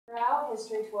now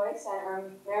history to what extent are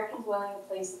Americans willing to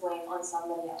place the blame on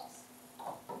somebody else?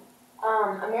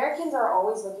 Americans are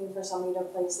always looking for somebody to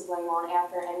place the blame on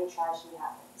after any tragedy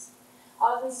happens.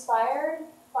 I was inspired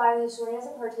by the story as a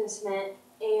participant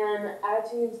and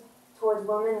attitudes towards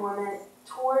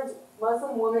towards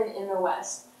Muslim women in the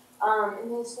West.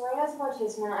 In the story as a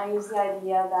participant, I used the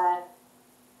idea that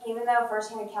even though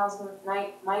first-hand accounts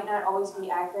might not always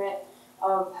be accurate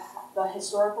of the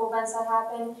historical events that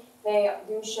happened, they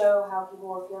do show how people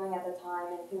were feeling at the time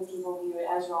and who people view it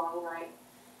as wrong and right.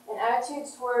 And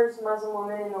attitudes towards Muslim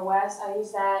women in the West, I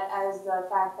use that as the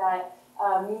fact that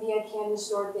media can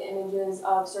distort the images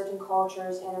of certain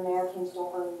cultures, and Americans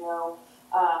don't really know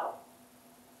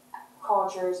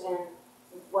cultures and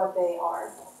what they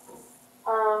are.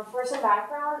 For some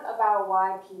background about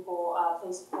why people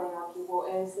place blame on people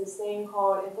is this thing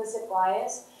called implicit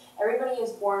bias. Everybody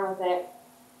is born with it,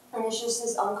 and it's just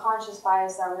this unconscious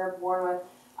bias that we're born with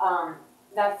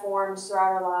that forms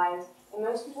throughout our lives. And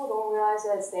most people don't realize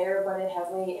that it's there, but it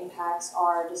heavily impacts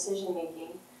our decision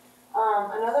making.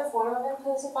 Another form of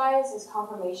implicit bias is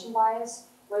confirmation bias,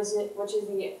 which is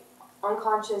the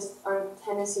unconscious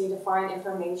tendency to find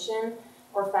information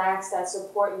or facts that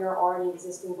support your already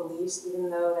existing beliefs, even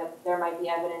though that there might be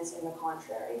evidence in the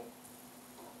contrary.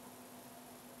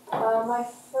 My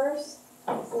first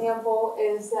example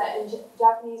is that in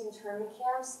Japanese internment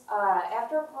camps,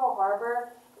 after Pearl Harbor,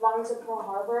 the bombings of Pearl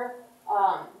Harbor,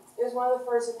 it was one of the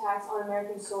first attacks on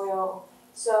American soil,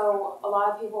 so a lot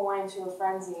of people went into a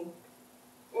frenzy.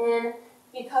 And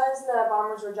because the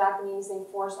bombers were Japanese, they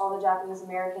forced all the Japanese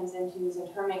Americans into these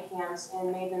internment camps and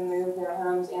made them move their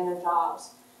homes and their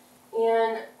jobs.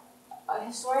 And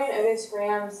historian Otis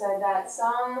Graham said that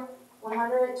some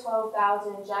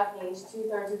 112,000 Japanese,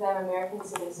 2/3 of them American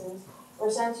citizens, were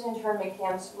sent to internment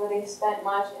camps where they spent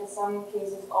much, in some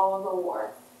cases all of the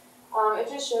war. It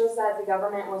just shows that the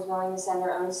government was willing to send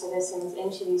their own citizens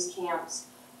into these camps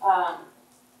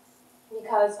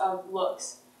because of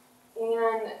looks.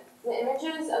 And the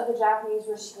images of the Japanese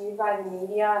were skewed by the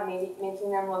media,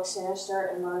 making them look sinister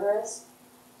and murderous.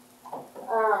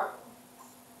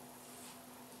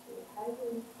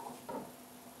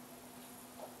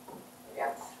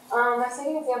 My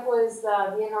second example is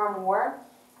the Vietnam War.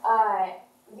 The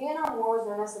Vietnam War was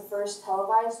known as the first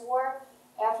televised war.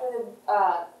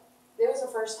 It was the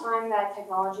first time that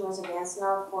technology was advanced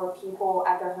enough for people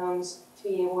at their homes to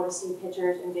be able to see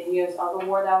pictures and videos of the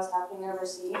war that was happening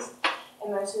overseas.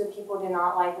 And most of the people did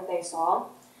not like what they saw.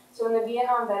 So when the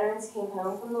Vietnam veterans came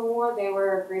home from the war, they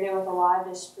were greeted with a lot of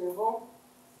disapproval.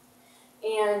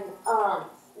 And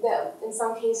in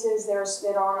some cases, they were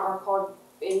spit on or called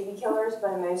baby killers,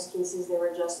 but in most cases, they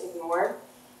were just ignored.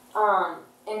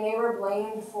 And they were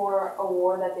blamed for a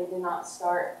war that they did not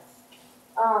start.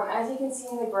 As you can see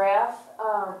in the graph,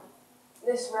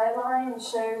 this red line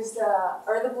shows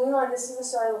the blue line, this is the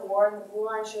start of the war, and the blue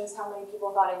line shows how many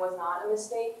people thought it was not a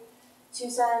mistake to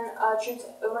send troops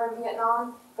over in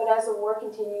Vietnam. But as the war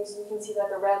continues, you can see that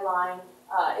the red line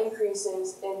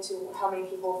increases into how many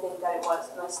people think that it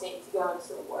was a mistake to go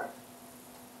into the war.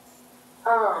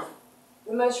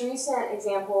 The most recent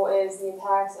example is the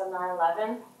attacks of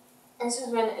 9/11. This is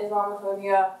when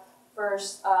Islamophobia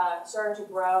first started to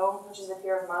grow, which is the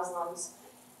fear of Muslims.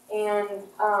 And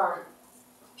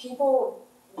people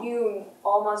view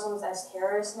all Muslims as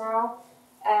terrorists now.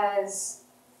 As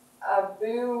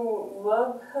Abu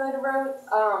Lughud wrote,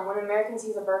 when an American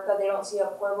sees a burqa, they don't see a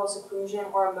portable seclusion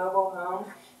or a mobile home.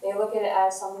 They look at it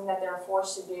as something that they're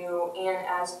forced to do and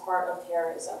as part of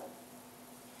terrorism.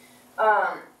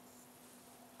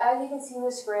 As you can see in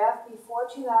this graph, before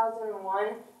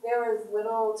 2001, there was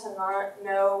little to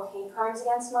no hate crimes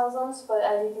against Muslims, but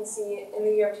as you can see, in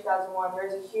the year of 2001, there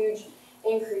was a huge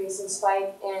increase and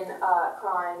spike in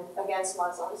crime against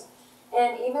Muslims.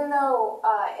 And even though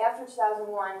after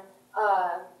 2001,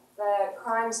 the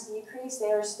crimes decreased,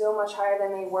 they are still much higher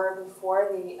than they were before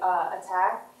the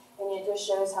attack, and it just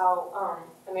shows how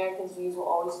Americans' views will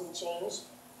always be changed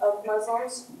of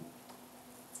Muslims.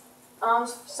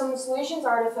 Some solutions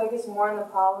are to focus more on the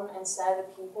problem instead of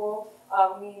the people.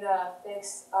 We need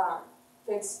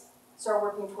to start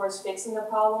working towards fixing the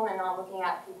problem and not looking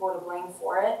at people to blame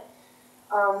for it.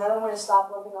 Another one is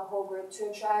stop lumping a whole group to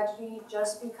a tragedy.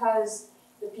 Just because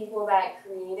the people that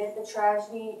created the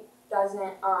tragedy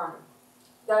doesn't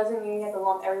mean you have to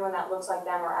lump everyone that looks like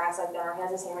them or acts like them or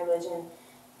has the same religion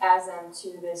as them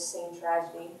to this same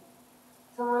tragedy.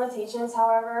 Some limitations,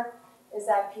 however, is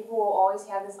that people will always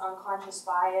have this unconscious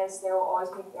bias. They will always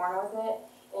be born with it,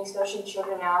 and especially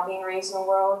children now being raised in a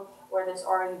world where this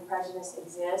already prejudice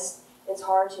exists. It's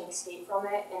hard to escape from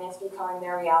it, and it's becoming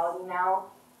their reality now.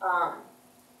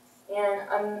 And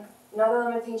Another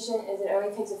limitation is it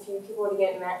only takes a few people to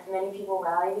get many people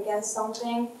rallied against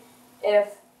something.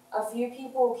 If a few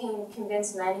people can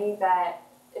convince many that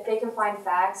if they can find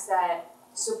facts that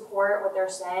support what they're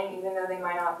saying, even though they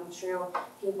might not be true,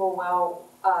 people will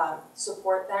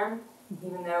support them,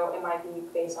 even though it might be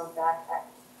based on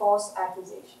false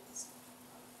accusations.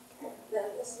 Then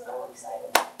this is all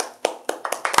exciting.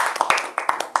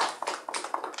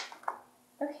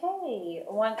 Okay,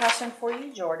 one question for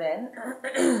you, Jordan.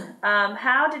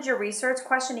 How did your research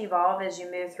question evolve as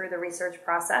you moved through the research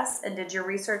process? And did your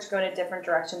research go in a different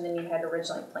direction than you had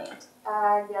originally planned?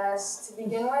 Yes, to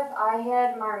begin with, I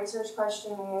had my research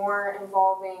question more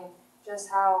involving just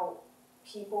how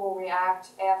people react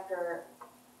after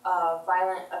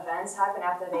violent events happen,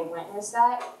 after they witness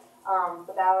that.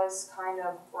 But that was kind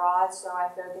of broad, so I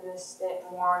focused it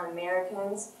more on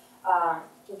Americans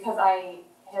because I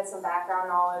had some background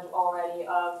knowledge already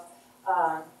of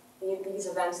these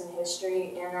events in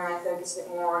history, and then I focused it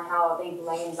more on how they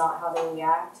blame, not how they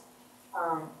react,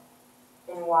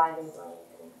 and why they blame.